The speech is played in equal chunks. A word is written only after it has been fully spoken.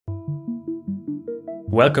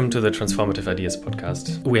Welcome to the Transformative Ideas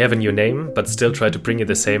podcast. We have a new name, but still try to bring you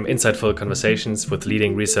the same insightful conversations with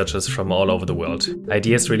leading researchers from all over the world.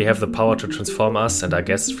 Ideas really have the power to transform us, and our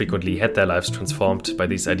guests frequently had their lives transformed by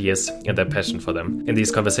these ideas and their passion for them. In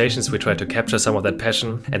these conversations, we try to capture some of that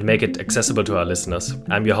passion and make it accessible to our listeners.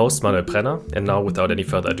 I'm your host, Manuel Brenner, and now without any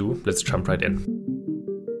further ado, let's jump right in.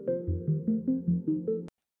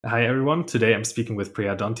 Hi everyone, today I'm speaking with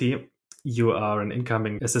Priya Donti. You are an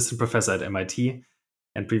incoming assistant professor at MIT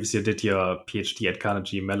and previously did your PhD at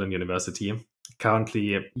Carnegie Mellon University.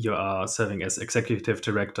 Currently, you are serving as executive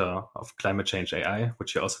director of Climate Change AI,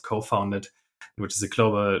 which you also co-founded, which is a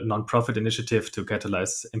global nonprofit initiative to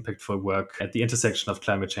catalyze impactful work at the intersection of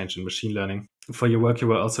climate change and machine learning. For your work, you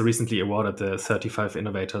were also recently awarded the 35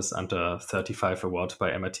 Innovators Under 35 Award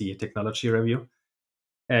by MIT Technology Review.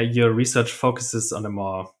 Your research focuses on the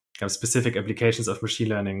more specific applications of machine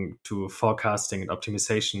learning to forecasting and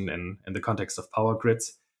optimization in the context of power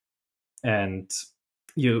grids. And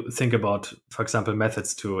you think about, for example,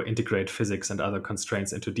 methods to integrate physics and other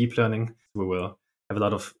constraints into deep learning. We will have a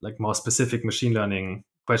lot of more specific machine learning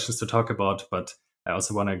questions to talk about, but I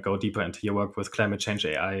also want to go deeper into your work with Climate Change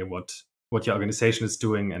AI, what your organization is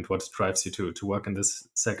doing and what drives you to work in this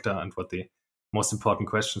sector and what the most important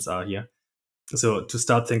questions are here. So to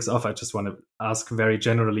start things off, I just want to ask very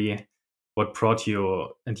generally what brought you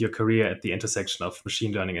and your career at the intersection of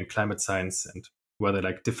machine learning and climate science, and were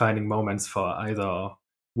there defining moments for either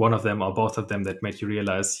one of them or both of them that made you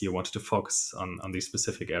realize you wanted to focus on these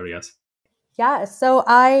specific areas? Yeah, so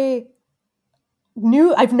I've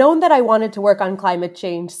known that I wanted to work on climate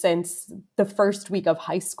change since the first week of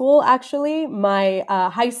high school, actually. My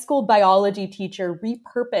high school biology teacher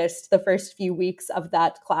repurposed the first few weeks of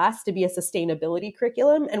that class to be a sustainability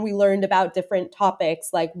curriculum, and we learned about different topics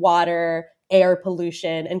like water, air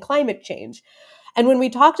pollution, and climate change. And when we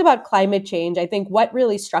talked about climate change, I think what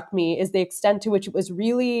really struck me is the extent to which it was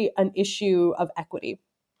really an issue of equity,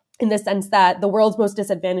 in the sense that the world's most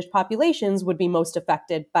disadvantaged populations would be most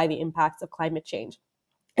affected by the impacts of climate change.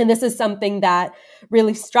 And this is something that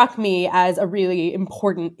really struck me as a really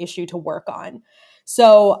important issue to work on.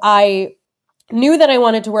 So I knew that I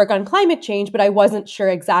wanted to work on climate change, but I wasn't sure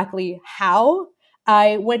exactly how.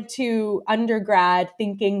 I went to undergrad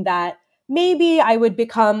thinking that maybe I would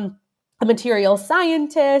become a material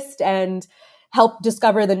scientist and help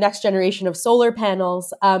discover the next generation of solar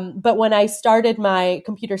panels. But when I started my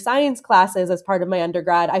computer science classes as part of my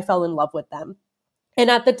undergrad, I fell in love with them. And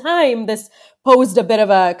at the time, this posed a bit of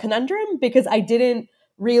a conundrum because I didn't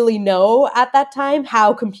really know at that time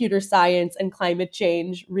how computer science and climate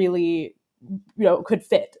change really, could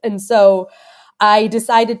fit. And so I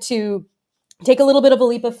decided to take a little bit of a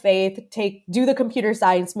leap of faith, do the computer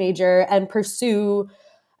science major and pursue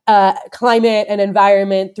climate and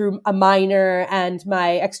environment through a minor and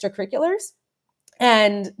my extracurriculars.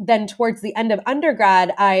 And then towards the end of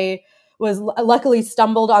undergrad, I was luckily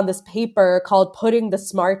stumbled on this paper called Putting the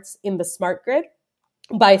Smarts in the Smart Grid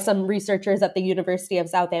by some researchers at the University of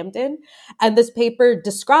Southampton. And this paper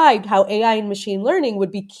described how AI and machine learning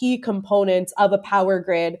would be key components of a power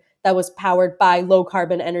grid that was powered by low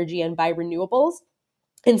carbon energy and by renewables.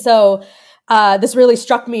 And so this really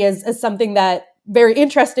struck me as something that very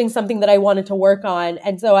interesting, something that I wanted to work on.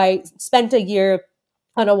 And so I spent a year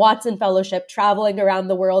on a Watson Fellowship traveling around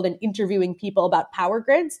the world and interviewing people about power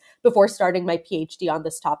grids before starting my PhD on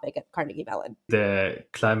this topic at Carnegie Mellon. The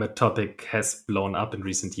climate topic has blown up in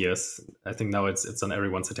recent years. I think now it's on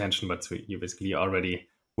everyone's attention, but you basically already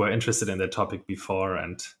were interested in that topic before,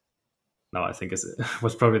 and now I think it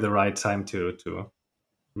was probably the right time to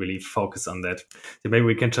really focus on that. So maybe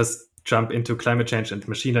we can just jump into climate change and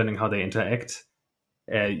machine learning, how they interact.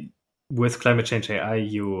 With Climate Change AI,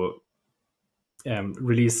 you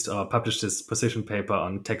released or published this position paper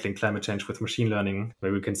on tackling climate change with machine learning.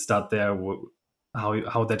 Maybe we can start there,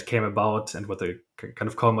 how that came about and what the kind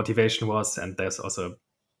of core motivation was. And there's also a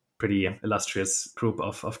pretty illustrious group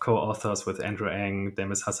of co-authors with Andrew Ng,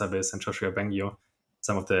 Demis Hassabis, and Joshua Bengio.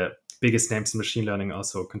 Some of the biggest names in machine learning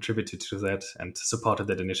also contributed to that and supported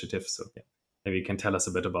that initiative. So maybe you can tell us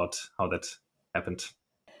a bit about how that happened.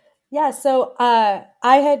 Yeah, so I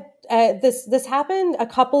had this happened a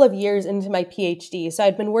couple of years into my PhD. So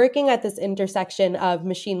I'd been working at this intersection of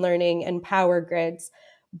machine learning and power grids,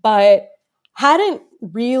 but hadn't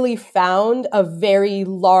really found a very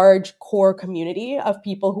large core community of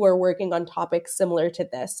people who are working on topics similar to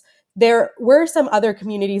this. There were some other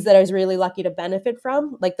communities that I was really lucky to benefit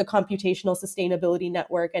from, like the Computational Sustainability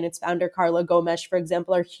Network and its founder, Carla Gomes, for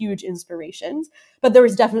example, are huge inspirations. But there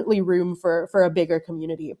was definitely room for a bigger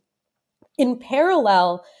community. In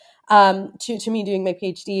parallel to me doing my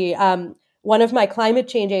PhD, one of my climate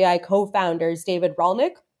change AI co-founders, David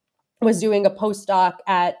Rolnick, was doing a postdoc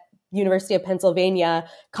at University of Pennsylvania,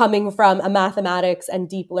 coming from a mathematics and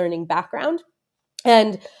deep learning background,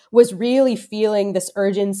 and was really feeling this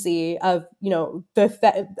urgency of,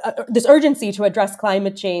 this urgency to address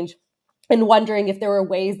climate change, and wondering if there were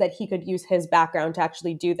ways that he could use his background to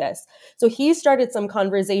actually do this. So he started some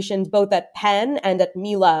conversations both at Penn and at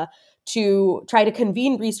Mila to try to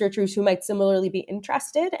convene researchers who might similarly be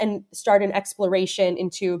interested and start an exploration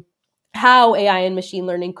into how AI and machine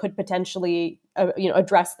learning could potentially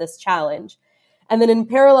address this challenge. And then in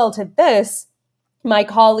parallel to this, my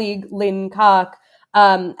colleague Lynn Koch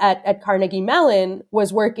at Carnegie Mellon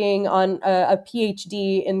was working on a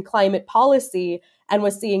PhD in climate policy and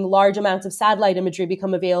was seeing large amounts of satellite imagery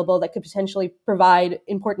become available that could potentially provide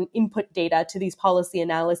important input data to these policy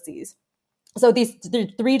analyses. So these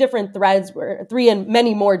three and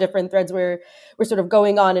many more different threads were sort of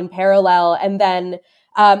going on in parallel. And then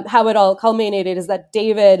how it all culminated is that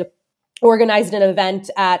David organized an event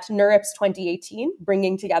at NeurIPS 2018,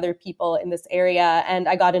 bringing together people in this area, and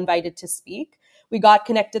I got invited to speak. We got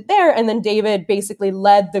connected there, and then David basically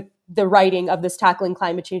led the writing of this Tackling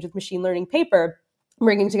Climate Change with Machine Learning paper,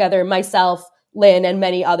 bringing together myself, Lynn, and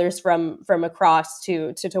many others from across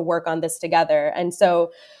to work on this together. And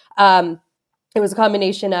so it was a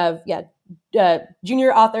combination of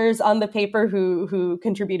junior authors on the paper who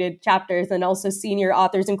contributed chapters, and also senior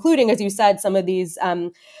authors, including, as you said, some of these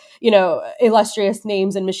illustrious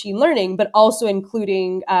names in machine learning, but also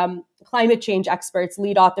including climate change experts,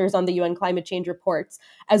 lead authors on the UN climate change reports,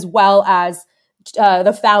 as well as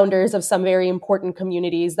the founders of some very important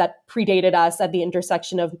communities that predated us at the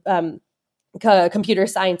intersection of computer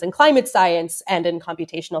science and climate science, and in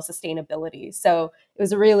computational sustainability. So it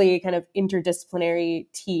was a really kind of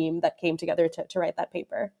interdisciplinary team that came together to write that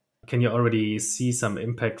paper. Can you already see some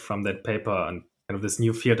impact from that paper and kind of this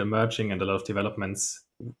new field emerging and a lot of developments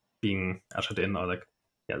being ushered in, or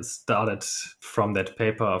started from that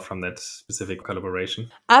paper or from that specific collaboration?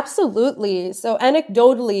 Absolutely. So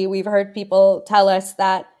anecdotally, we've heard people tell us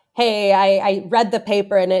that, hey, I read the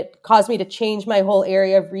paper and it caused me to change my whole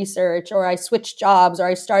area of research, or I switched jobs, or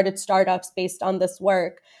I started startups based on this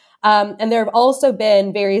work. And there have also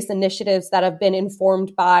been various initiatives that have been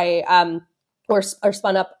informed by or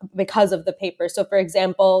spun up because of the paper. So, for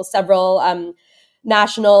example, several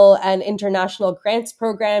national and international grants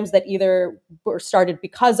programs that either were started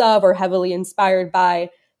because of or heavily inspired by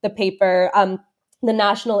the paper. The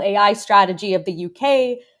National AI Strategy of the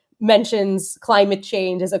UK mentions climate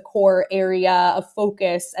change as a core area of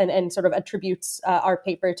focus, and sort of attributes our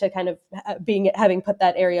paper to kind of having put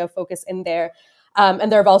that area of focus in there.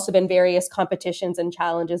 And there have also been various competitions and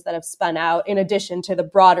challenges that have spun out, in addition to the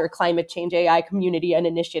broader climate change AI community and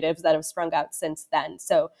initiatives that have sprung out since then.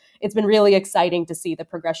 So it's been really exciting to see the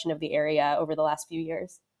progression of the area over the last few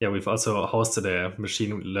years. Yeah, we've also hosted a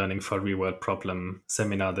machine learning for real world problem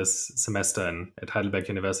seminar this semester at Heidelberg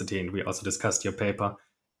University, and we also discussed your paper.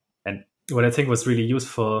 And what I think was really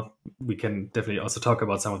useful, we can definitely also talk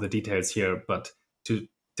about some of the details here, but to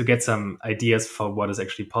get some ideas for what is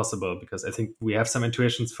actually possible, because I think we have some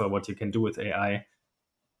intuitions for what you can do with AI,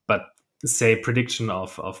 but say prediction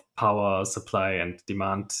of power supply and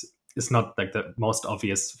demand is not like the most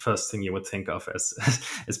obvious first thing you would think of as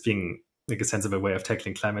as being like a sensible way of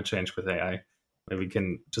tackling climate change with AI. Maybe we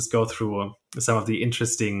can just go through some of the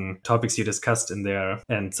interesting topics you discussed in there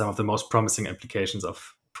and some of the most promising applications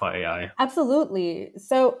for AI. Absolutely.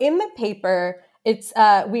 So in the paper,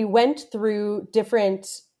 we went through different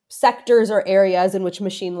sectors or areas in which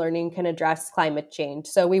machine learning can address climate change.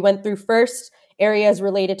 So we went through first areas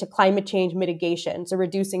related to climate change mitigation, so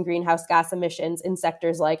reducing greenhouse gas emissions in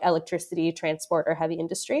sectors like electricity, transport, or heavy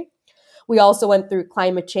industry. We also went through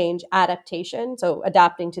climate change adaptation, so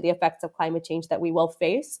adapting to the effects of climate change that we will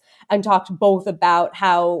face, and talked both about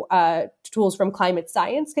how tools from climate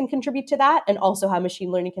science can contribute to that, and also how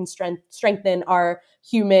machine learning can strengthen our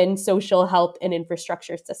human, social, health, and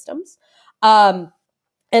infrastructure systems.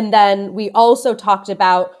 And then we also talked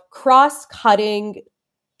about cross-cutting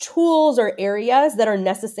tools or areas that are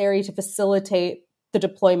necessary to facilitate the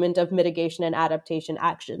deployment of mitigation and adaptation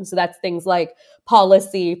actions. So that's things like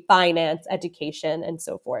policy, finance, education, and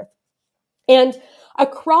so forth. And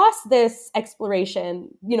across this exploration,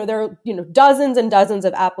 there are dozens and dozens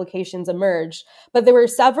of applications emerged, but there were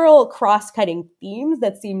several cross-cutting themes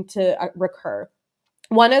that seemed to recur.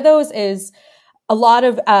 One of those is a lot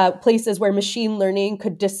of places where machine learning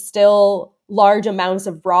could distill large amounts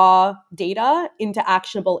of raw data into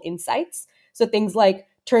actionable insights. So things like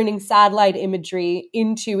turning satellite imagery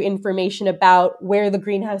into information about where the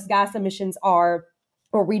greenhouse gas emissions are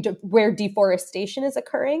or where deforestation is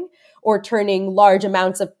occurring, or turning large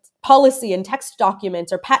amounts of policy and text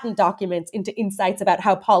documents or patent documents into insights about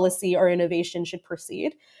how policy or innovation should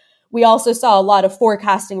proceed. We also saw a lot of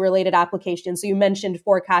forecasting related applications. So you mentioned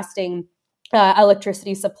forecasting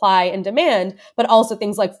electricity supply and demand, but also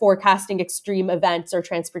things like forecasting extreme events or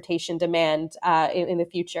transportation demand in the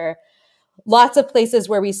future. Lots of places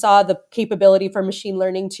where we saw the capability for machine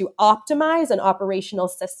learning to optimize an operational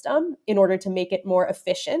system in order to make it more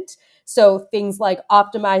efficient. So things like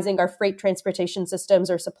optimizing our freight transportation systems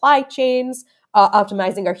or supply chains,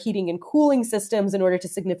 optimizing our heating and cooling systems in order to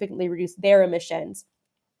significantly reduce their emissions.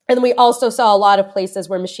 And then we also saw a lot of places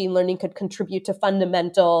where machine learning could contribute to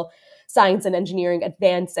fundamental science and engineering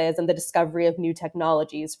advances and the discovery of new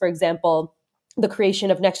technologies. For example, the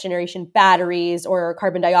creation of next generation batteries or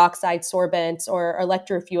carbon dioxide sorbents or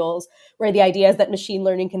electrofuels, where the idea is that machine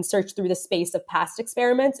learning can search through the space of past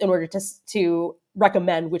experiments in order to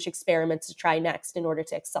recommend which experiments to try next in order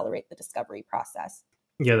to accelerate the discovery process.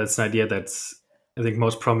 Yeah, that's an idea that's, I think,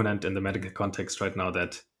 most prominent in the medical context right now,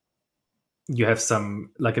 that you have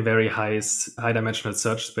a very high dimensional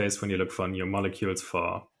search space when you look for new molecules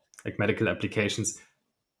for like medical applications.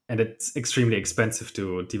 And it's extremely expensive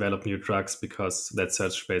to develop new drugs because that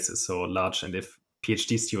search space is so large. And if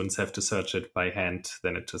PhD students have to search it by hand,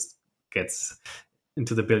 then it just gets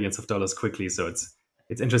into the billions of dollars quickly. So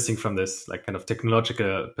it's interesting from this like kind of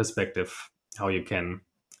technological perspective, how you can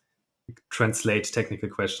translate technical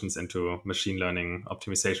questions into machine learning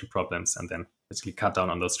optimization problems and then basically cut down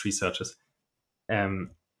on those tree searches.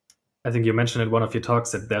 I think you mentioned in one of your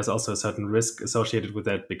talks that there's also a certain risk associated with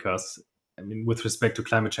that because, I mean, with respect to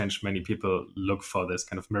climate change, many people look for this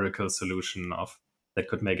kind of miracle solution that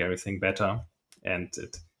could make everything better. And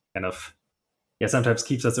it kind of, sometimes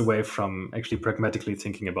keeps us away from actually pragmatically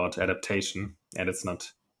thinking about adaptation. And it's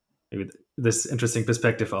not maybe this interesting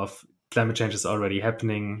perspective of climate change is already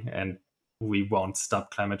happening and we won't stop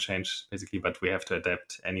climate change basically, but we have to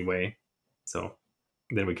adapt anyway. So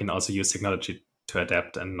then we can also use technology to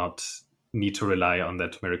adapt and not need to rely on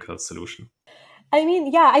that miracle solution. I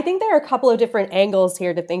mean, yeah, I think there are a couple of different angles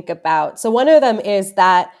here to think about. So one of them is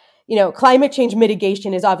that, climate change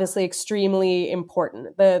mitigation is obviously extremely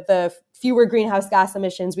important. The fewer greenhouse gas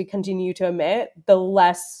emissions we continue to emit, the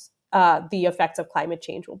less the effects of climate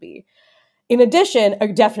change will be. In addition,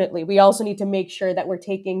 definitely, we also need to make sure that we're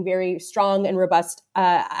taking very strong and robust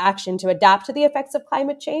action to adapt to the effects of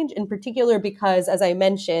climate change, in particular because, as I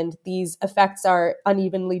mentioned, these effects are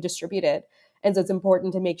unevenly distributed. And so it's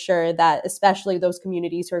important to make sure that especially those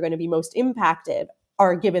communities who are going to be most impacted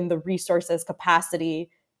are given the resources, capacity,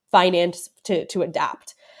 finance to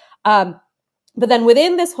adapt. But then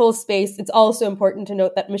within this whole space, it's also important to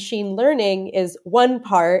note that machine learning is one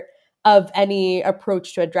part of any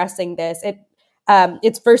approach to addressing this.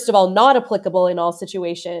 It's first of all not applicable in all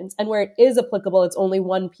situations. And where it is applicable, it's only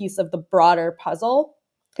one piece of the broader puzzle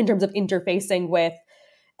in terms of interfacing with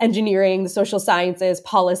engineering, the social sciences,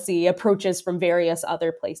 policy, approaches from various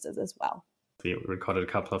other places as well. We recorded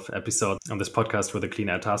a couple of episodes on this podcast with the Clean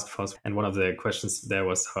Air Task Force. And one of the questions there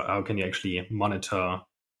was, how can you actually monitor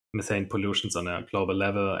methane pollutions on a global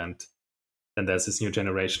level? And then there's this new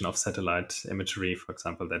generation of satellite imagery, for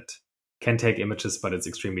example, that can take images, but it's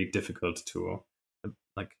extremely difficult to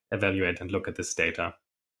evaluate and look at this data.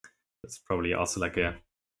 It's probably also a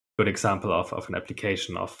good example of an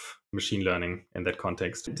application of machine learning in that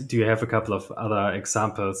context. Do you have a couple of other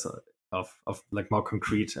examples of more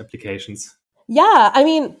concrete applications? Yeah, I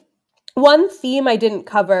mean, one theme I didn't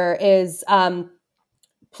cover is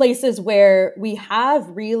places where we have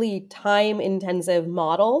really time-intensive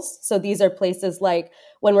models. So these are places like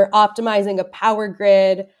when we're optimizing a power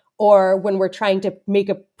grid, or when we're trying to make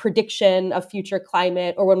a prediction of future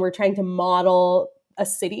climate, or when we're trying to model a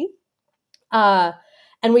city. And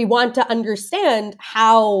we want to understand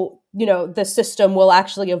how, the system will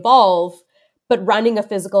actually evolve, but running a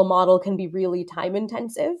physical model can be really time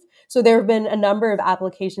intensive. So there have been a number of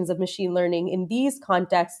applications of machine learning in these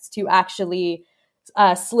contexts to actually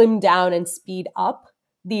slim down and speed up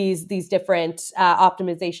these different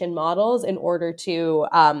optimization models in order to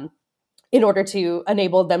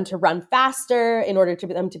enable them to run faster, in order to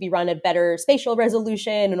them to be run at better spatial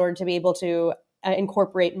resolution, in order to be able to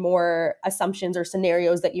incorporate more assumptions or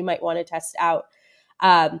scenarios that you might want to test out.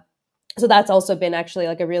 So that's also been actually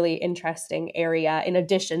a really interesting area, in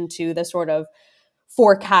addition to the sort of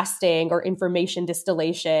forecasting or information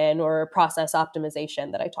distillation or process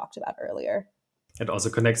optimization that I talked about earlier. It also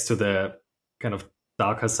connects to the kind of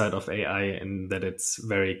darker side of AI in that it's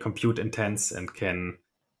very compute intense and can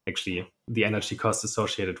actually, the energy cost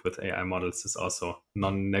associated with AI models is also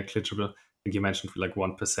non-negligible. think you mentioned like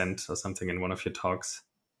 1% or something in one of your talks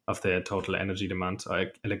of their total energy demand or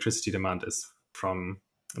electricity demand is from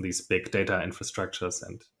these big data infrastructures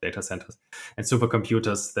and data centers. And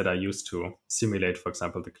supercomputers that are used to simulate, for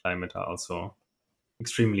example, the climate are also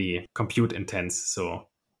extremely compute intense. So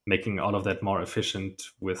making all of that more efficient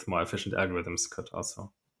with more efficient algorithms could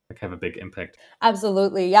also like have a big impact.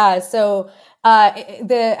 Absolutely, yeah. So I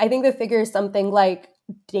think the figure is something like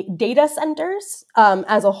data centers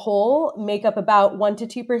as a whole make up about 1 to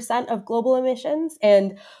 2% of global emissions,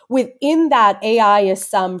 and within that, AI is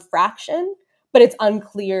some fraction, but it's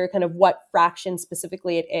unclear kind of what fraction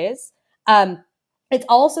specifically it is. It's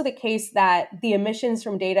also the case that the emissions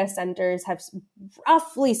from data centers have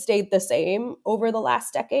roughly stayed the same over the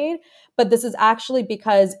last decade. But this is actually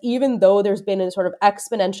because even though there's been a sort of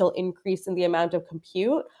exponential increase in the amount of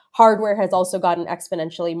compute, hardware has also gotten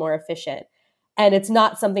exponentially more efficient. And it's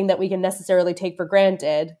not something that we can necessarily take for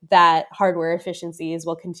granted that hardware efficiencies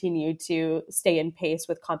will continue to stay in pace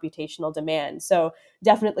with computational demand. So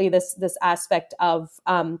definitely this aspect of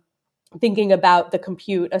thinking about the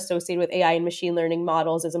compute associated with AI and machine learning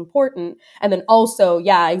models is important. And then also,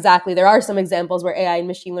 yeah, exactly. There are some examples where AI and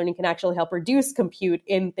machine learning can actually help reduce compute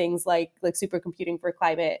in things like supercomputing for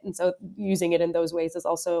climate. And so using it in those ways is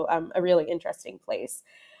also a really interesting place.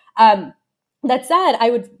 That said,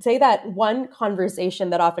 I would say that one conversation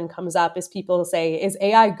that often comes up is people say, is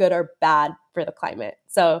AI good or bad for the climate?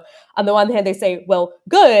 So on the one hand, they say, well,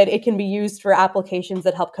 good, it can be used for applications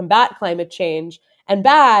that help combat climate change, and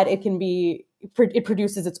bad, it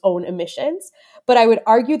produces its own emissions. But I would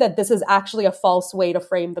argue that this is actually a false way to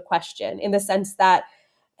frame the question, in the sense that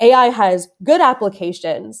AI has good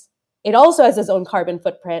applications. It also has its own carbon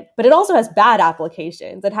footprint, but it also has bad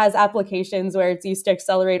applications. It has applications where it's used to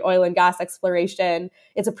accelerate oil and gas exploration.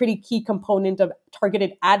 It's a pretty key component of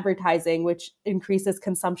targeted advertising, which increases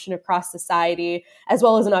consumption across society, as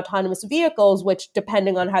well as in autonomous vehicles, which,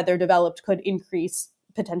 depending on how they're developed, could increase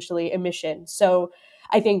potentially emissions. So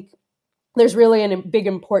I think there's really a big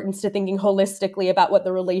importance to thinking holistically about what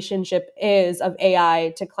the relationship is of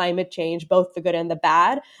AI to climate change, both the good and the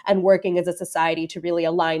bad, and working as a society to really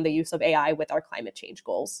align the use of AI with our climate change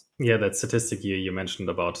goals. Yeah, that statistic you mentioned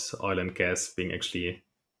about oil and gas being actually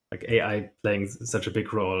like AI playing such a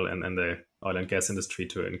big role in the oil and gas industry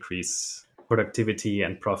to increase productivity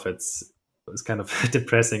and profits is kind of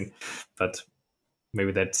depressing, but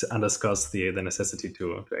maybe that underscores the necessity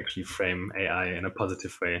to actually frame AI in a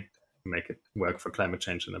positive way, make it work for climate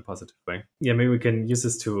change in a positive way. Yeah, maybe we can use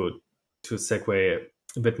this to segue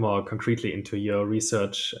a bit more concretely into your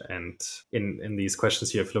research and in these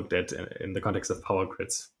questions you have looked at in the context of power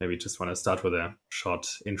grids. Maybe just want to start with a short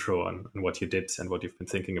intro on what you did and what you've been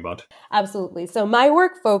thinking about. Absolutely. So my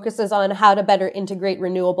work focuses on how to better integrate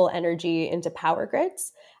renewable energy into power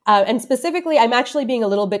grids. And specifically, I'm actually being a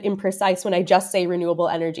little bit imprecise when I just say renewable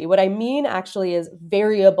energy. What I mean actually is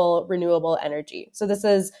variable renewable energy. So this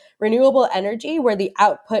is renewable energy where the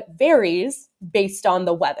output varies based on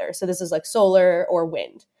the weather. So this is like solar or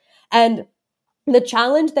wind. And the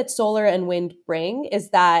challenge that solar and wind bring is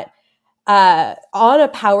that on a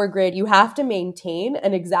power grid, you have to maintain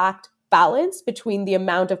an exact balance between the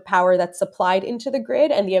amount of power that's supplied into the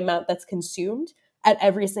grid and the amount that's consumed at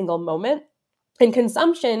every single moment. And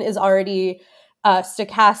consumption is already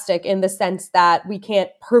stochastic in the sense that we can't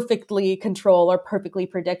perfectly control or perfectly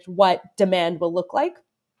predict what demand will look like.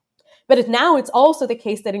 But now it's also the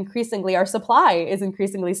case that increasingly our supply is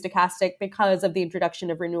increasingly stochastic because of the introduction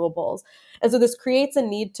of renewables. And so this creates a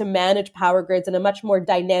need to manage power grids in a much more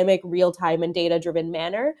dynamic, real-time, and data-driven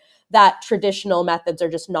manner that traditional methods are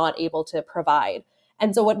just not able to provide.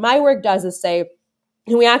 And so what my work does is say,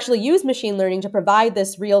 and we actually use machine learning to provide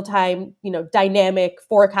this real-time, dynamic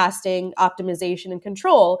forecasting, optimization, and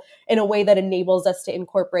control in a way that enables us to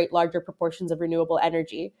incorporate larger proportions of renewable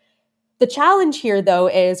energy. The challenge here, though,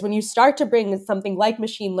 is when you start to bring something like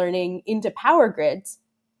machine learning into power grids,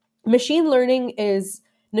 machine learning is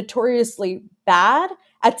notoriously bad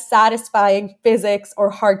at satisfying physics or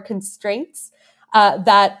hard constraints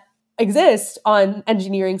that exist on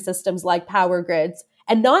engineering systems like power grids.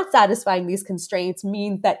 And not satisfying these constraints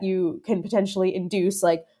means that you can potentially induce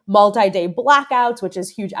like multi-day blackouts, which is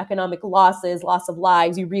huge economic losses, loss of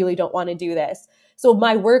lives. You really don't want to do this. So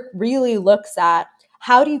my work really looks at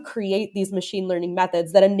how do you create these machine learning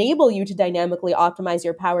methods that enable you to dynamically optimize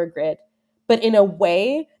your power grid, but in a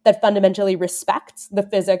way that fundamentally respects the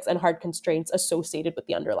physics and hard constraints associated with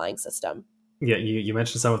the underlying system. Yeah, you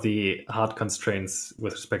mentioned some of the hard constraints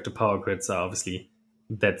with respect to power grids are obviously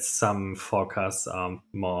that some forecasts are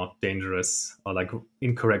more dangerous, or like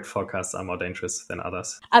incorrect forecasts are more dangerous than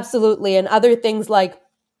others. Absolutely. And other things like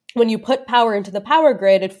when you put power into the power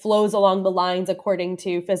grid, it flows along the lines according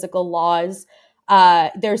to physical laws.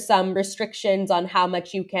 There's some restrictions on how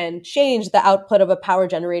much you can change the output of a power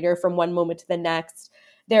generator from one moment to the next.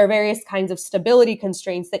 There are various kinds of stability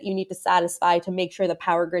constraints that you need to satisfy to make sure the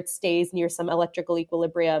power grid stays near some electrical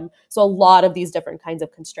equilibrium. So a lot of these different kinds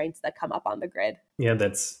of constraints that come up on the grid. Yeah,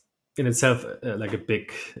 that's in itself like a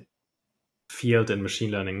big field in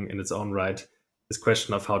machine learning in its own right. This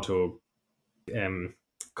question of how to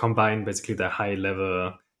combine basically the high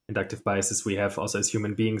level inductive biases we have also as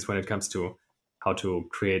human beings when it comes to how to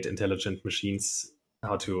create intelligent machines,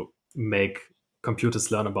 how to make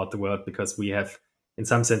computers learn about the world, because we have in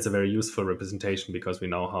some sense a very useful representation because we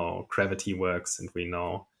know how gravity works and we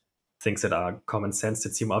know things that are common sense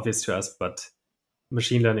that seem obvious to us. But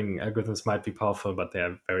machine learning algorithms might be powerful, but they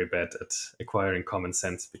are very bad at acquiring common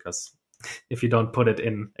sense, because if you don't put it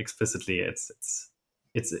in explicitly, it's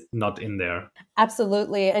not in there.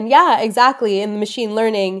 Absolutely. And yeah, exactly. In machine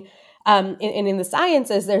learning, in the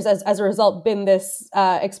sciences, there's as a result been this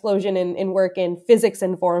explosion in work in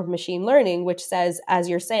physics-informed machine learning, which says, as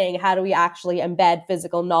you're saying, how do we actually embed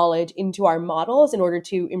physical knowledge into our models in order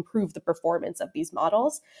to improve the performance of these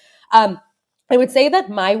models? I would say that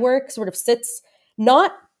my work sort of sits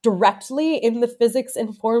not directly in the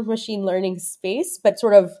physics-informed machine learning space, but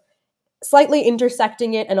sort of slightly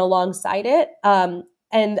intersecting it and alongside it.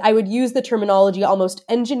 And I would use the terminology almost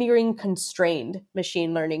engineering constrained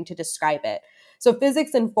machine learning to describe it. So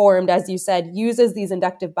physics informed, as you said, uses these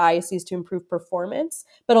inductive biases to improve performance.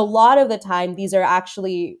 But a lot of the time, these are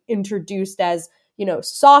actually introduced as,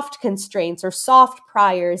 soft constraints or soft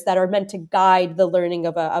priors that are meant to guide the learning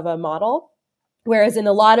of a model. Whereas in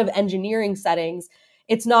a lot of engineering settings,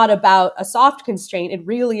 it's not about a soft constraint. It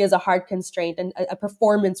really is a hard constraint and a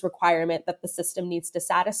performance requirement that the system needs to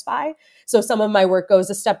satisfy. So some of my work goes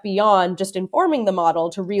a step beyond just informing the model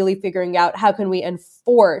to really figuring out how can we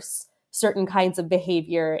enforce certain kinds of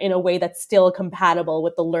behavior in a way that's still compatible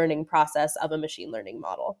with the learning process of a machine learning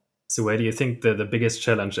model. So where do you think the biggest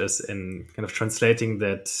challenge is in kind of translating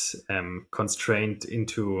that constraint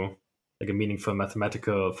into like a meaningful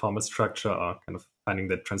mathematical formal structure, or kind of finding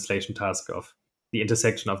that translation task of the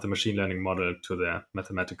intersection of the machine learning model to the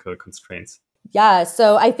mathematical constraints? Yeah,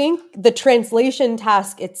 so I think the translation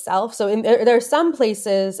task itself, so there are some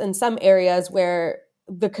places and some areas where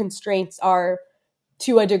the constraints are,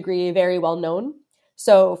 to a degree, very well known.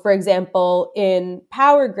 So, for example, in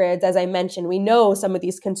power grids, as I mentioned, we know some of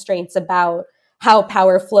these constraints about how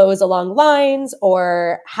power flows along lines,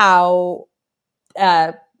 or how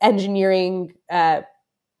engineering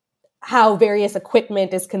how various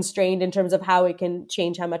equipment is constrained in terms of how it can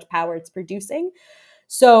change how much power it's producing.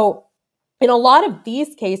 So in a lot of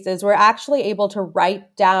these cases, we're actually able to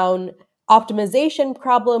write down optimization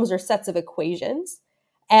problems or sets of equations.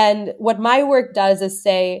 And what my work does is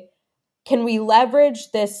say, can we leverage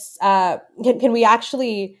this? Can we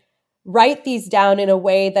actually write these down in a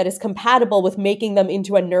way that is compatible with making them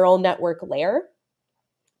into a neural network layer,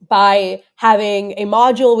 by having a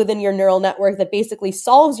module within your neural network that basically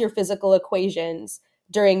solves your physical equations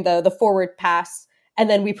during the forward pass. And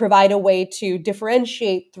then we provide a way to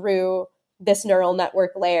differentiate through this neural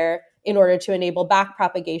network layer in order to enable back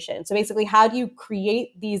propagation. So basically, how do you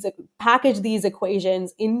package these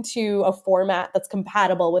equations into a format that's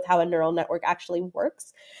compatible with how a neural network actually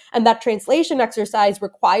works? And that translation exercise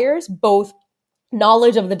requires both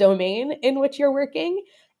knowledge of the domain in which you're working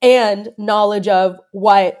and knowledge of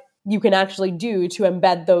what you can actually do to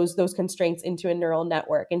embed those constraints into a neural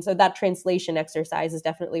network. And so that translation exercise is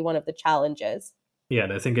definitely one of the challenges. Yeah,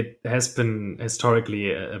 and I think it has been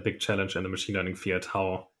historically a big challenge in the machine learning field,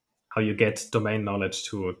 how you get domain knowledge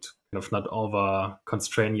to kind of not over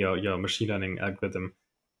constrain your machine learning algorithm.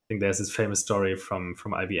 I think there's this famous story from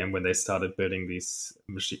IBM when they started building these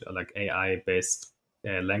like AI based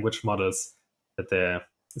language models, that the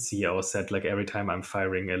CEO said, like, every time I'm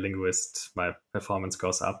firing a linguist, my performance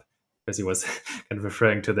goes up, because he was kind of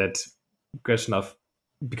referring to that question of,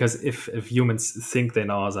 because if humans think they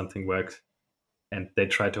know how something works and they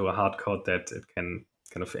try to hard code that, it can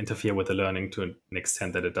kind of interfere with the learning to an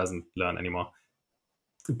extent that it doesn't learn anymore.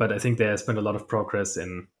 But I think there has been a lot of progress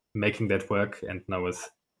in making that work, and now with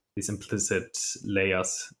these implicit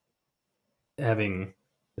layers having,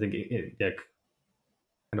 I think,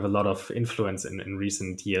 kind of a lot of influence in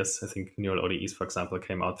recent years. I think neural ODEs, for example,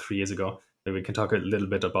 came out 3 years ago. Maybe we can talk a little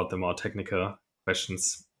bit about the more technical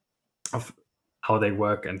questions of how they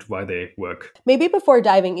work and why they work. Maybe before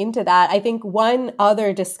diving into that, I think one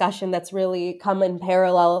other discussion that's really come in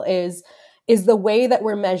parallel is is the way that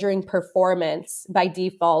we're measuring performance by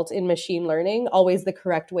default in machine learning always the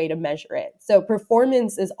correct way to measure it? So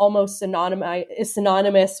performance is almost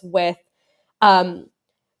synonymous with kind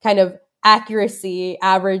of accuracy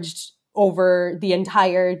averaged over the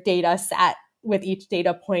entire data set, with each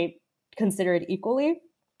data point considered equally.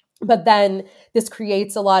 But then this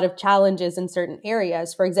creates a lot of challenges in certain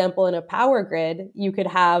areas. For example, in a power grid, you could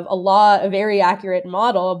have a very accurate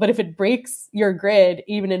model, but if it breaks your grid,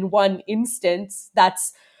 even in one instance,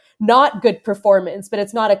 that's not good performance, but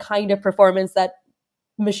it's not a kind of performance that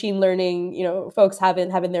machine learning, folks have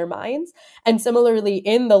in their minds. And similarly,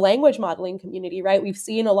 in the language modeling community, right, we've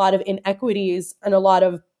seen a lot of inequities and a lot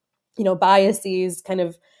of, biases kind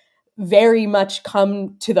of very much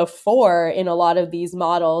come to the fore in a lot of these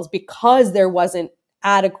models because there wasn't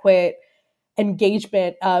adequate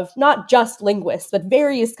engagement of not just linguists, but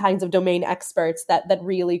various kinds of domain experts that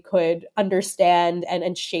really could understand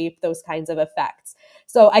and shape those kinds of effects.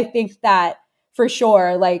 So I think that for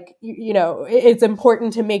sure, it's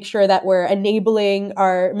important to make sure that we're enabling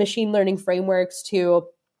our machine learning frameworks to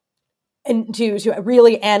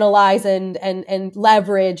really analyze and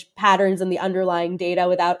leverage patterns in the underlying data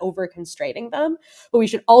without over constraining them. But we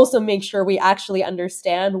should also make sure we actually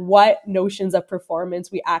understand what notions of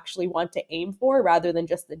performance we actually want to aim for rather than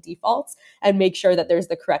just the defaults, and make sure that there's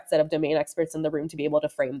the correct set of domain experts in the room to be able to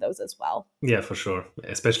frame those as well. Yeah, for sure.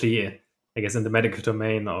 Especially, I guess, in the medical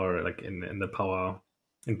domain, or like in the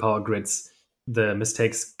power grids, the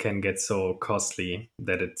mistakes can get so costly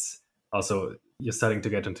that it's also, you're starting to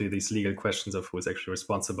get into these legal questions of who is actually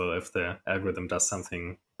responsible if the algorithm does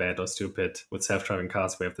something bad or stupid. With self-driving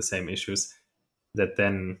cars, we have the same issues, that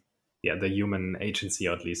then, the human agency,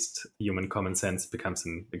 or at least human common sense, becomes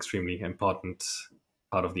an extremely important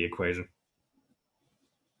part of the equation.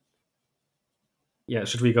 Yeah,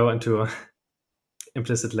 should we go into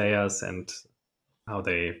implicit layers and how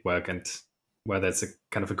they work, and whether it's a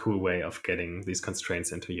kind of a cool way of getting these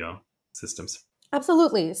constraints into your systems?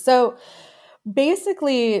 Absolutely. So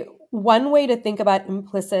basically, one way to think about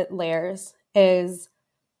implicit layers is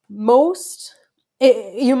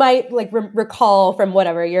you might recall from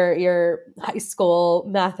whatever your high school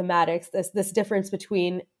mathematics, this difference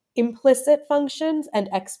between implicit functions and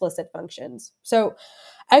explicit functions. So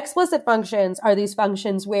explicit functions are these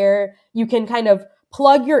functions where you can kind of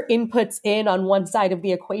plug your inputs in on one side of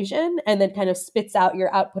the equation and then kind of spits out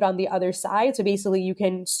your output on the other side. So basically you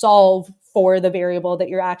can solve for the variable that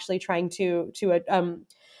you're actually trying to get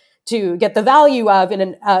the value of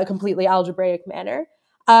in a completely algebraic manner.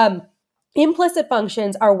 Implicit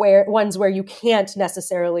functions are ones where you can't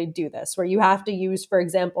necessarily do this, where you have to use, for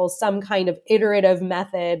example, some kind of iterative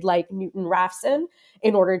method like Newton-Raphson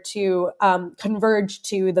in order to converge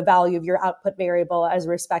to the value of your output variable as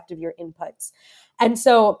respect of your inputs. And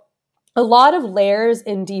so a lot of layers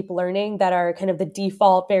in deep learning that are kind of the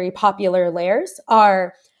default, very popular layers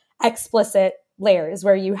are explicit layers,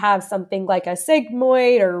 where you have something like a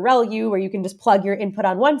sigmoid or ReLU, where you can just plug your input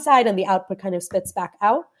on one side and the output kind of spits back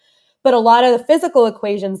out. But a lot of the physical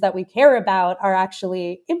equations that we care about are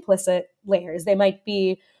actually implicit layers. They might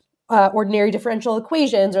be ordinary differential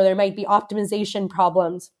equations, or there might be optimization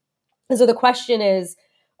problems. And so the question is,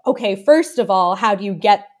 okay, first of all, how do you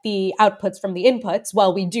get the outputs from the inputs?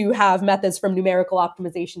 Well, we do have methods from numerical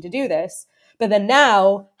optimization to do this. But then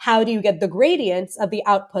now, how do you get the gradients of the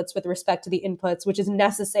outputs with respect to the inputs, which is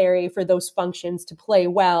necessary for those functions to play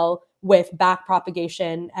well with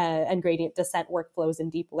backpropagation and gradient descent workflows in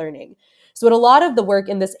deep learning? So what a lot of the work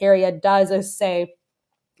in this area does is say,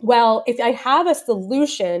 well, if I have a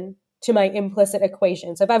solution to my implicit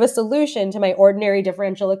equation, so if I have a solution to my ordinary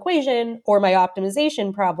differential equation or my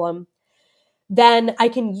optimization problem, then I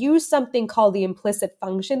can use something called the implicit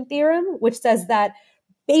function theorem, which says that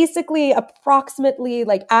basically approximately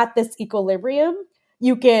at this equilibrium,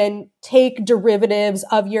 you can take derivatives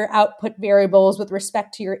of your output variables with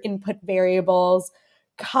respect to your input variables,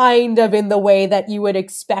 kind of in the way that you would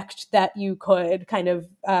expect that you could kind of,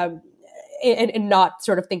 and not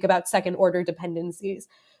sort of think about second order dependencies.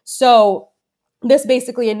 So this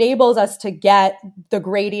basically enables us to get the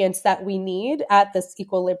gradients that we need at this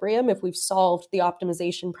equilibrium if we've solved the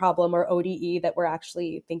optimization problem or ODE that we're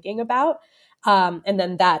actually thinking about. And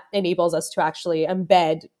then that enables us to actually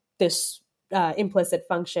embed this implicit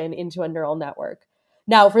function into a neural network.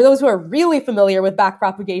 Now, for those who are really familiar with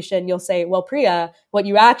backpropagation, you'll say, well, Priya, what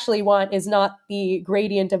you actually want is not the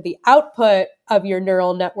gradient of the output of your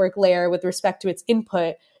neural network layer with respect to its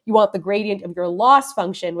input. You want the gradient of your loss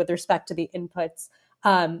function with respect to the inputs.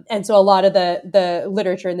 And so a lot of the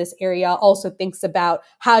literature in this area also thinks about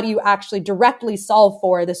how do you actually directly solve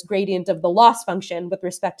for this gradient of the loss function with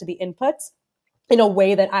respect to the inputs in a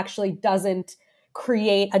way that actually doesn't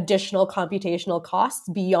create additional computational costs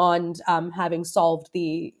beyond having solved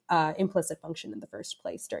the implicit function in the first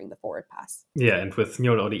place during the forward pass. Yeah, and with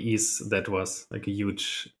neural ODEs, that was like a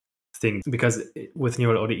huge thing, because with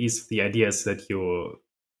neural ODEs, the idea is that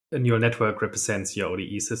a neural network represents your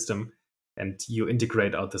ODE system, and you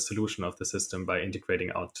integrate out the solution of the system by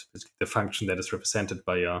integrating out the function that is represented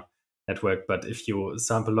by your network. But if you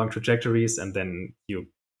sample long trajectories and then you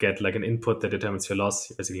get like an input that determines your loss,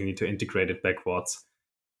 you basically need to integrate it backwards.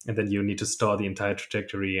 And then you need to store the entire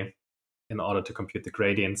trajectory in order to compute the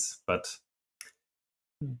gradients. But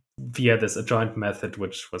via this adjoint method,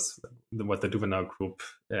 which was what the Duvenau group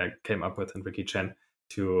came up with, and Ricky Chen,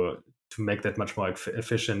 to make that much more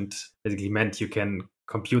efficient, basically meant you can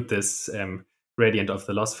compute this gradient of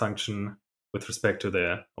the loss function with respect to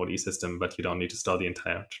the ODE system, but you don't need to store the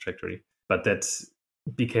entire trajectory. But that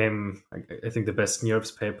became, I think, the best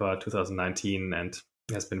NeurIPS paper 2019, and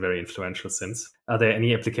has been very influential since. Are there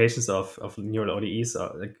any applications of neural ODEs,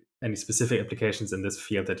 or like any specific applications in this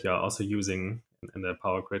field that you're also using in the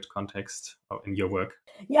power grid context or in your work?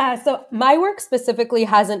 Yeah, so my work specifically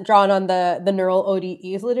hasn't drawn on the neural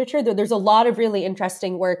ODEs literature. There's a lot of really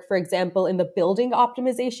interesting work, for example, in the building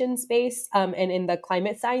optimization space and in the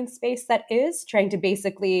climate science space that is trying to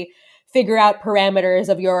basically figure out parameters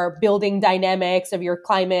of your building dynamics, of your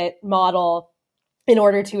climate model, in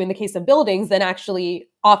order to, in the case of buildings, then actually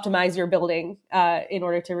optimize your building in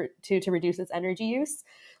order to reduce its energy use.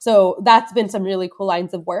 So that's been some really cool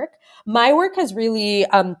lines of work. My work has really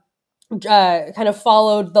kind of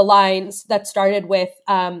followed the lines that started with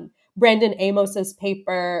Brandon Amos's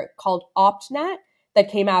paper called OptNet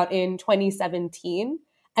that came out in 2017.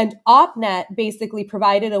 And OptNet basically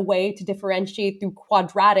provided a way to differentiate through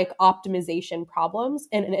quadratic optimization problems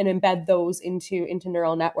and embed those into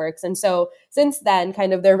neural networks. And so since then,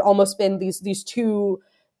 kind of there have almost been these two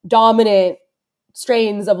dominant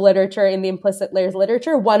strains of literature in the implicit layers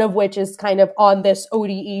literature, one of which is kind of on this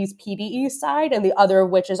ODEs, PDE side, and the other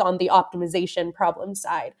of which is on the optimization problem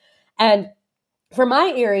side. And for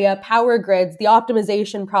my area, power grids, the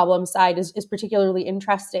optimization problem side is particularly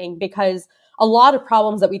interesting because a lot of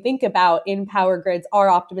problems that we think about in power grids are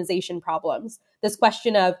optimization problems. This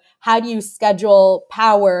question of how do you schedule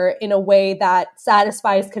power in a way that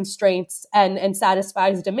satisfies constraints and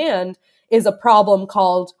satisfies demand is a problem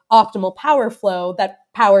called optimal power flow that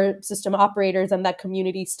power system operators and that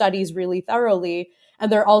community studies really thoroughly.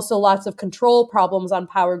 And there are also lots of control problems on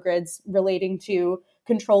power grids relating to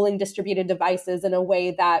controlling distributed devices in a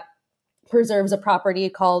way that preserves a property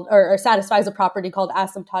called, or satisfies a property called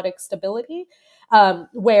asymptotic stability,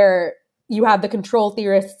 where you have the control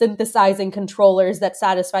theorists synthesizing controllers that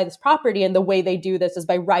satisfy this property. And the way they do this is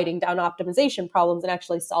by writing down optimization problems and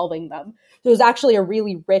actually solving them. So there's actually a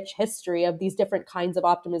really rich history of these different kinds of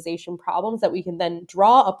optimization problems that we can then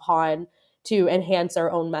draw upon to enhance our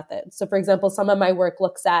own methods. So for example, some of my work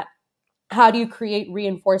looks at how do you create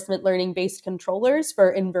reinforcement learning-based controllers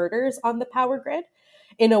for inverters on the power grid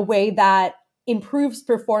in a way that improves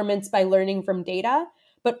performance by learning from data,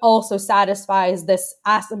 but also satisfies this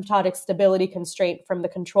asymptotic stability constraint from the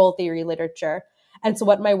control theory literature. And so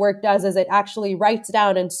what my work does is it actually writes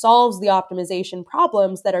down and solves the optimization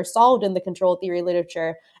problems that are solved in the control theory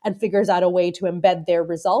literature and figures out a way to embed their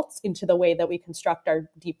results into the way that we construct our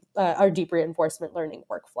deep reinforcement learning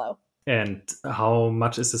workflow. And how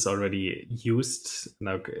much is this already used?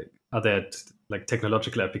 Now, are there like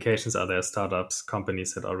technological applications? Are there startups,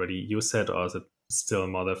 companies that already use it, or is it still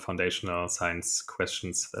more the foundational science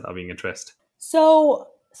questions that are being addressed? So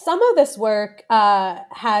some of this work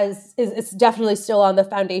is definitely still on the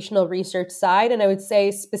foundational research side, and I would say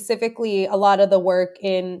specifically a lot of the work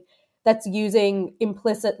that's using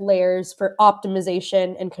implicit layers for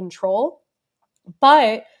optimization and control,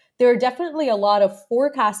 but there are definitely a lot of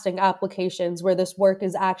forecasting applications where this work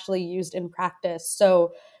is actually used in practice.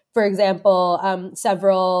 So, for example,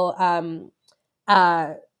 several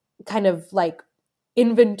kind of like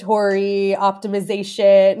inventory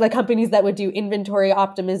optimization, like companies that would do inventory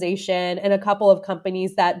optimization, and a couple of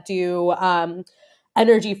companies that do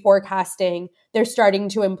energy forecasting, they're starting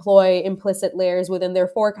to employ implicit layers within their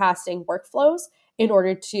forecasting workflows in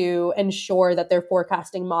order to ensure that their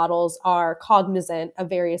forecasting models are cognizant of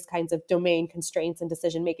various kinds of domain constraints and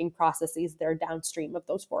decision-making processes that are downstream of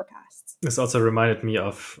those forecasts. This also reminded me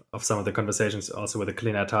of some of the conversations also with the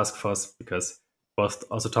Clean Air Task Force, because both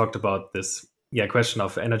also talked about this question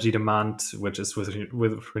of energy demand, which is with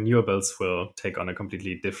renewables, will take on a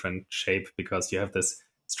completely different shape, because you have this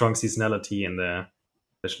strong seasonality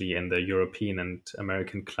especially in the European and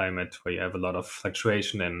American climate, where you have a lot of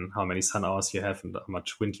fluctuation in how many sun hours you have and how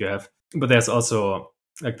much wind you have. But there's also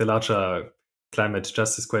like the larger climate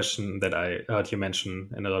justice question that I heard you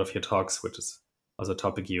mention in a lot of your talks, which is also a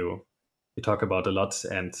topic you talk about a lot,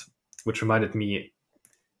 and which reminded me,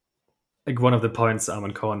 like one of the points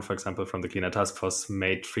Armin Cohen, for example, from the Cleaner Task Force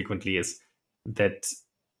made frequently is that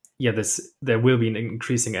there will be an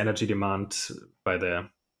increasing energy demand by the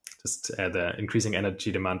increasing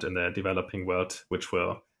energy demand in the developing world, which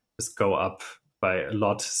will just go up by a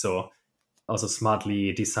lot. So also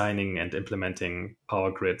smartly designing and implementing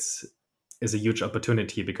power grids is a huge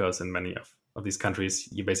opportunity, because in many of these countries,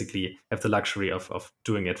 you basically have the luxury of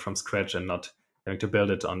doing it from scratch and not having to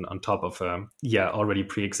build it on top of a already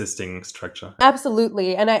pre-existing structure.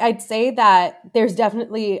 Absolutely. And I'd say that there's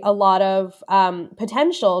definitely a lot of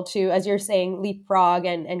potential to, as you're saying, leapfrog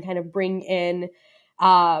and kind of bring in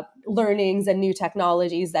learnings and new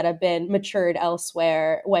technologies that have been matured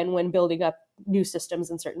elsewhere when building up new systems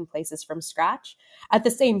in certain places from scratch. At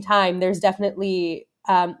the same time, there's definitely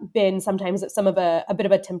been sometimes a bit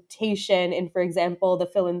of a temptation in, for example, the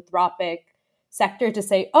philanthropic sector to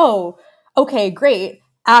say, oh, okay, great.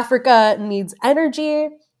 Africa needs energy.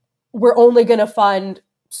 We're only going to fund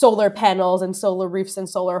solar panels and solar roofs and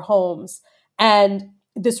solar homes. And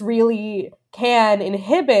this really can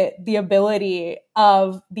inhibit the ability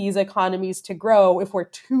of these economies to grow if we're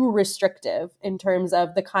too restrictive in terms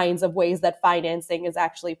of the kinds of ways that financing is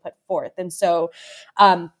actually put forth. And so,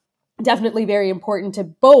 definitely very important to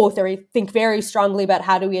both, or think very strongly about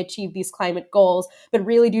how do we achieve these climate goals, but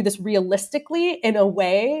really do this realistically in a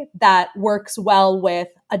way that works well with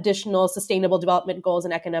additional sustainable development goals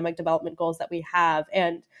and economic development goals that we have.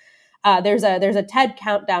 And there's a TED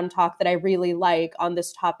Countdown talk that I really like on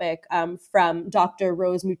this topic from Dr.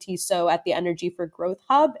 Rose Mutiso at the Energy for Growth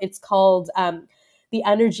Hub. It's called The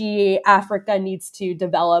Energy Africa Needs to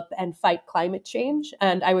Develop and Fight Climate Change.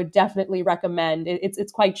 And I would definitely recommend,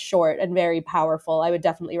 it's quite short and very powerful. I would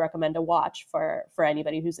definitely recommend a watch for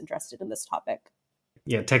anybody who's interested in this topic.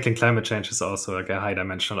 Yeah, tackling climate change is also like a high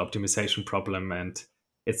dimensional optimization problem, and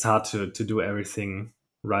it's hard to do everything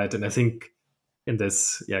right. And I think in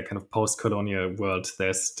this kind of post-colonial world,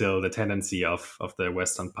 there's still the tendency of the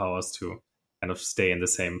Western powers to kind of stay in the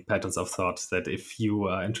same patterns of thought, that if you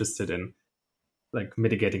are interested in like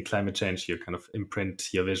mitigating climate change, you kind of imprint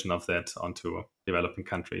your vision of that onto developing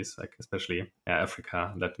countries, like especially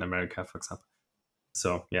Africa, Latin America, for example.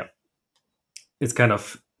 So it's kind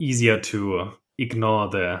of easier to ignore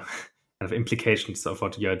the kind of implications of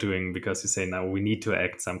what you're doing, because you say, now we need to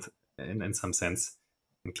act in some sense.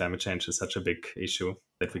 And climate change is such a big issue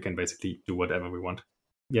that we can basically do whatever we want.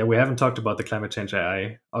 Yeah, we haven't talked about the Climate Change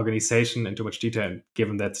AI organization in too much detail, and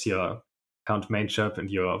given that's your current main job and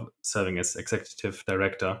you're serving as executive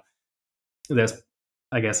director, there's,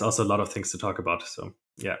 I guess, also a lot of things to talk about. So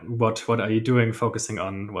what are you doing, focusing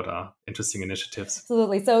on? What are interesting initiatives?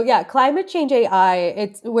 Absolutely. So Climate Change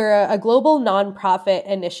AI, we're a global nonprofit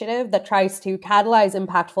initiative that tries to catalyze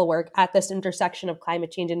impactful work at this intersection of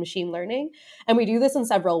climate change and machine learning. And we do this in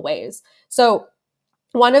several ways. So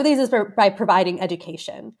one of these is by providing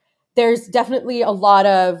education. There's definitely a lot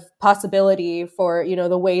of possibility for,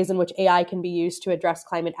 the ways in which AI can be used to address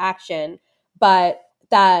climate action, but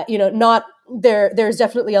that, there's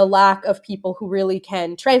definitely a lack of people who really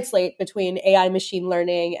can translate between AI, machine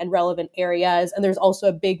learning, and relevant areas. And there's also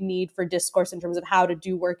a big need for discourse in terms of how to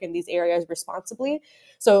do work in these areas responsibly.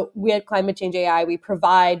 So we at Climate Change AI, we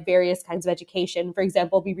provide various kinds of education. For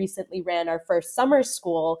example, we recently ran our first summer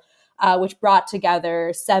school, which brought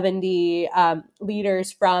together 70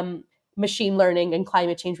 leaders from machine learning and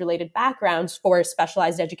climate change related backgrounds for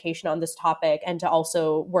specialized education on this topic, and to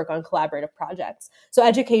also work on collaborative projects. So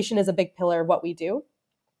education is a big pillar of what we do.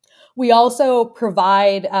 We also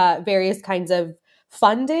provide various kinds of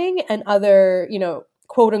funding and other,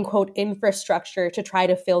 quote unquote infrastructure to try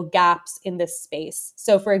to fill gaps in this space.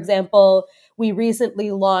 So for example, we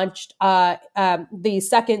recently launched the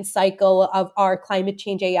second cycle of our Climate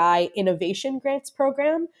Change AI Innovation Grants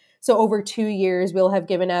program. So over 2 years, we'll have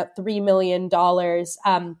given out $3 million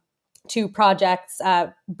to projects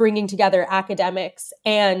bringing together academics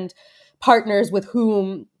and partners with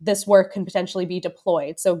whom this work can potentially be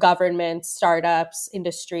deployed. So governments, startups,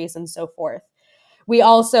 industries, and so forth. We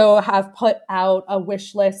also have put out a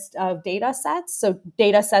wish list of data sets. So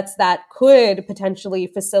data sets that could potentially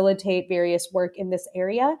facilitate various work in this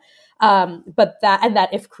area. But that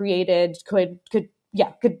if created could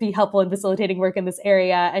be helpful in facilitating work in this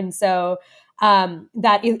area. And so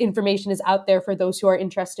that information is out there for those who are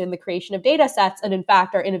interested in the creation of data sets. And in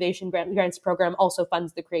fact, our Innovation Grants program also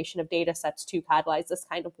funds the creation of data sets to catalyze this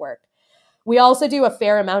kind of work. We also do a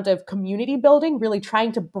fair amount of community building, really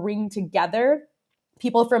trying to bring together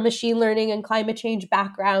people from machine learning and climate change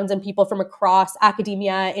backgrounds and people from across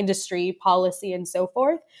academia, industry, policy, and so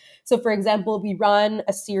forth. So, for example, we run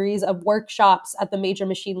a series of workshops at the major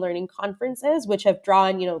machine learning conferences, which have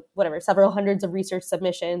drawn, several hundreds of research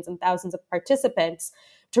submissions and thousands of participants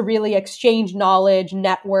to really exchange knowledge,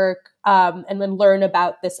 network, and then learn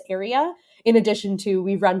about this area. In addition to,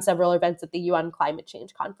 we've run several events at the UN Climate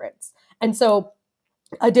Change Conference. And so,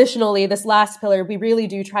 additionally, this last pillar, we really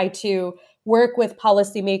do try to work with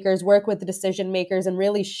policymakers, work with the decision makers, and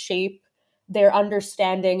really shape their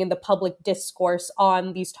understanding in the public discourse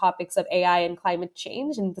on these topics of AI and climate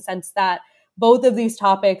change, in the sense that both of these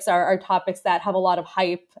topics are topics that have a lot of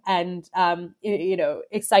hype and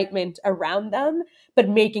excitement around them, but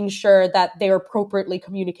making sure that they're appropriately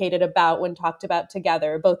communicated about when talked about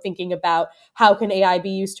together, both thinking about how can AI be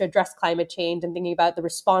used to address climate change and thinking about the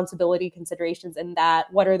responsibility considerations in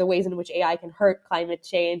that, what are the ways in which AI can hurt climate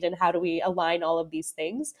change, and how do we align all of these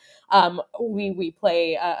things. We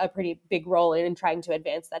play a pretty big role in trying to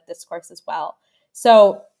advance that discourse as well.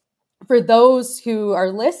 So for those who are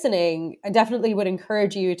listening, I definitely would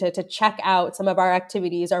encourage you to check out some of our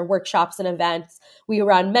activities, our workshops and events. We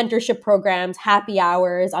run mentorship programs, happy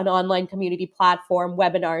hours, an online community platform,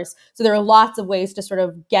 webinars. So there are lots of ways to sort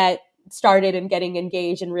of get started and getting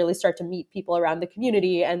engaged and really start to meet people around the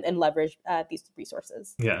community and leverage these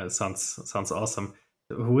resources. Yeah, it sounds awesome.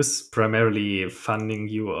 Who is primarily funding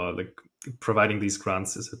you or providing these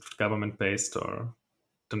grants? Is it government-based or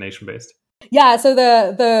donation-based? Yeah, so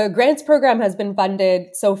the grants program has been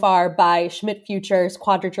funded so far by Schmidt Futures,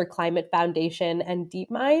 Quadrature Climate Foundation, and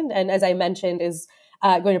DeepMind. And as I mentioned, is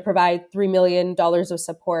going to provide $3 million of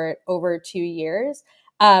support over 2 years.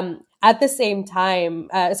 At the same time,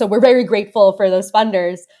 so we're very grateful for those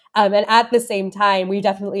funders. And at the same time, we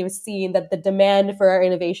definitely have seen that the demand for our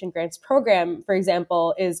innovation grants program, for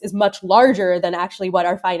example, is much larger than actually what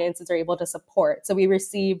our finances are able to support. So we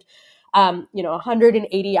received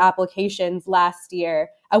 180 applications last year,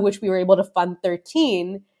 of which we were able to fund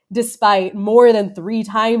 13, despite more than 3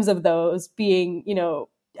 times of those being,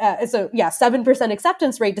 7%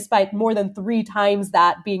 acceptance rate, despite more than 3 times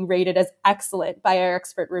that being rated as excellent by our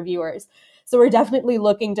expert reviewers. So we're definitely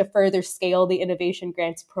looking to further scale the innovation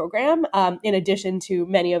grants program, in addition to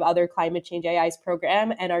many of other climate change AI's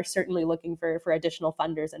program, and are certainly looking for additional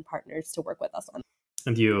funders and partners to work with us on.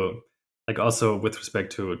 And you, also with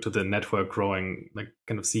respect to the network growing,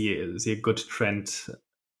 kind of see a good trend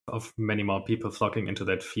of many more people flocking into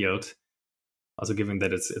that field, also given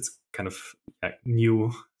that it's kind of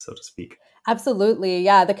new, so to speak. Absolutely.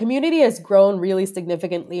 Yeah. The community has grown really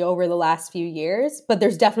significantly over the last few years, but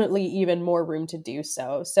there's definitely even more room to do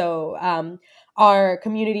so. So our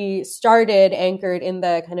community started anchored in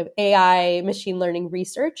the kind of AI machine learning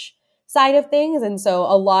research side of things. And so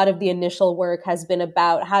a lot of the initial work has been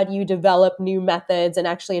about how do you develop new methods and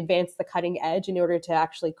actually advance the cutting edge in order to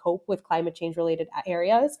actually cope with climate change related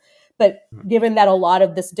areas. But given that a lot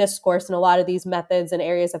of this discourse and a lot of these methods and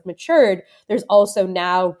areas have matured, there's also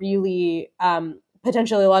now really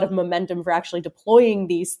potentially a lot of momentum for actually deploying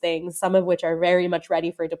these things, some of which are very much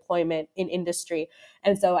ready for deployment in industry.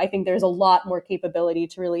 And so I think there's a lot more capability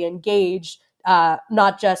to really engage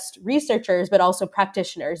not just researchers, but also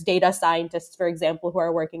practitioners, data scientists, for example, who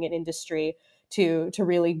are working in industry to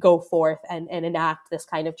really go forth and enact this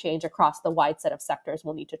kind of change across the wide set of sectors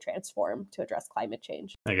we'll need to transform to address climate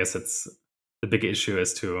change. I guess it's the big issue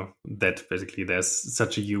as to that basically there's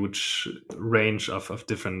such a huge range of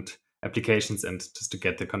different applications, and just to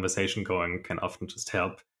get the conversation going can often just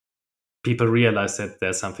help people realize that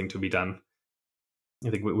there's something to be done.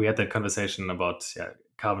 I think we had that conversation about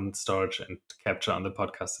carbon storage and capture on the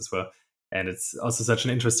podcast as well. And it's also such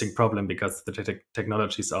an interesting problem because the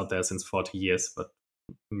technology is out there since 40 years, but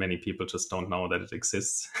many people just don't know that it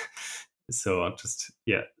exists. So just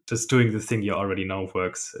doing the thing you already know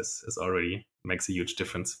works is already makes a huge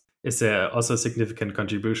difference. Is there also a significant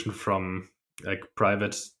contribution from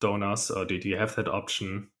private donors, or do you have that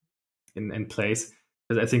option in place?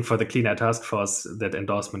 Because I think for the Clean Air Task Force, that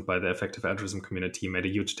endorsement by the effective altruism community made a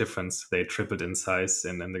huge difference. They tripled in size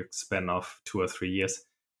in the span of 2 or 3 years,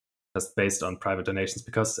 just based on private donations,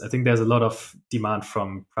 because I think there's a lot of demand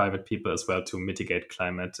from private people as well to mitigate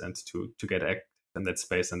climate and to get active in that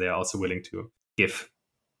space, and they are also willing to give.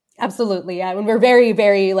 Absolutely. Yeah. And we're very,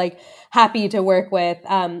 very happy to work with,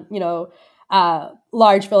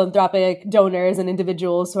 large philanthropic donors and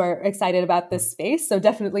individuals who are excited about this space. So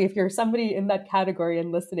definitely, if you're somebody in that category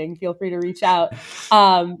and listening, feel free to reach out.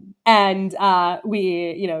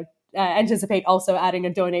 We anticipate also adding a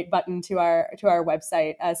donate button to our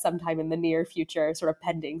website sometime in the near future, sort of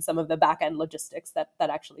pending some of the back end logistics that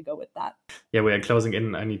actually go with that. Yeah, we are closing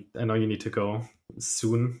in. I know you need to go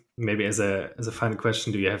soon. Maybe as a final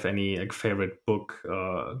question, do you have any favorite book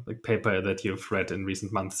or paper that you've read in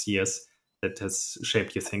recent months, years, that has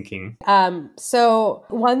shaped your thinking? So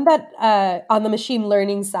one that on the machine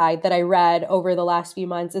learning side that I read over the last few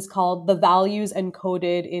months is called The Values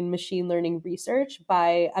Encoded in Machine Learning Research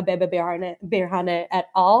by Abebe Berhane et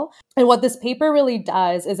al. And what this paper really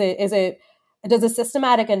does is it does a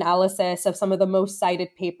systematic analysis of some of the most cited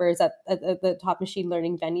papers at the top machine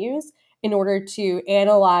learning venues in order to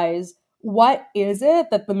analyze what is it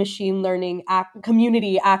that the machine learning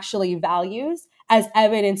community actually values, as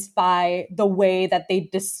evidenced by the way that they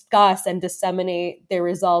discuss and disseminate their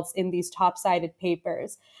results in these top-cited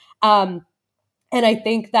papers. And I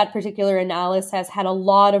think that particular analysis has had a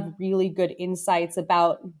lot of really good insights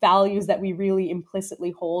about values that we really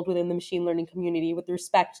implicitly hold within the machine learning community with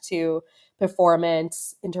respect to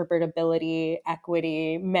performance, interpretability,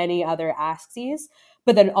 equity, many other axes,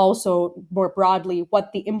 but then also more broadly,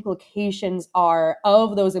 what the implications are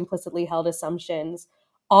of those implicitly held assumptions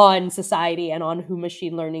on society and on who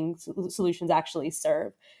machine learning solutions actually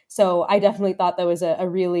serve. So I definitely thought that was a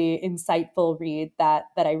really insightful read that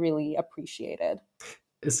I really appreciated.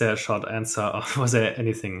 Is there a short answer, or was there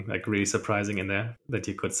anything really surprising in there that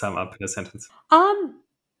you could sum up in a sentence?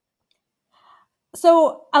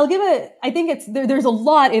 So I think there's a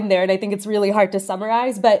lot in there, and I think it's really hard to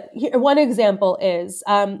summarize. But one example is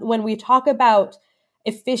when we talk about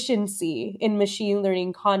efficiency in machine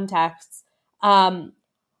learning contexts,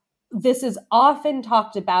 this is often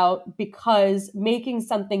talked about because making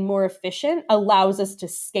something more efficient allows us to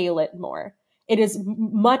scale it more. It is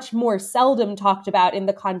much more seldom talked about in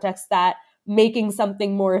the context that making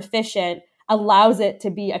something more efficient allows it to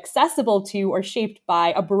be accessible to or shaped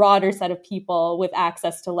by a broader set of people with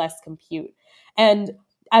access to less compute. And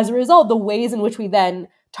as a result, the ways in which we then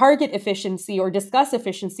target efficiency or discuss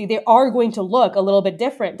efficiency, they are going to look a little bit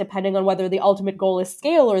different depending on whether the ultimate goal is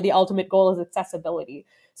scale or the ultimate goal is accessibility.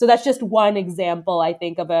 So that's just one example, I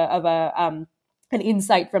think, of an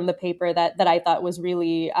insight from the paper that I thought was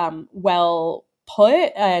really well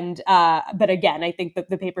put. And but again, I think that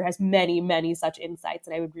the paper has many such insights,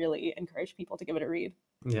 and I would really encourage people to give it a read.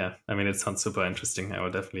 Yeah, I mean, it sounds super interesting. I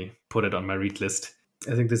will definitely put it on my read list.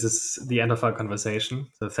 I think this is the end of our conversation.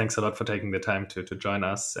 So thanks a lot for taking the time to join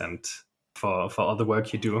us and for all the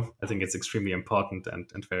work you do. I think it's extremely important and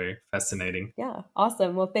very fascinating. Yeah,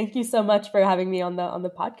 awesome. Well, thank you so much for having me on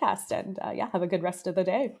the podcast, and have a good rest of the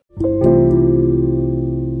day.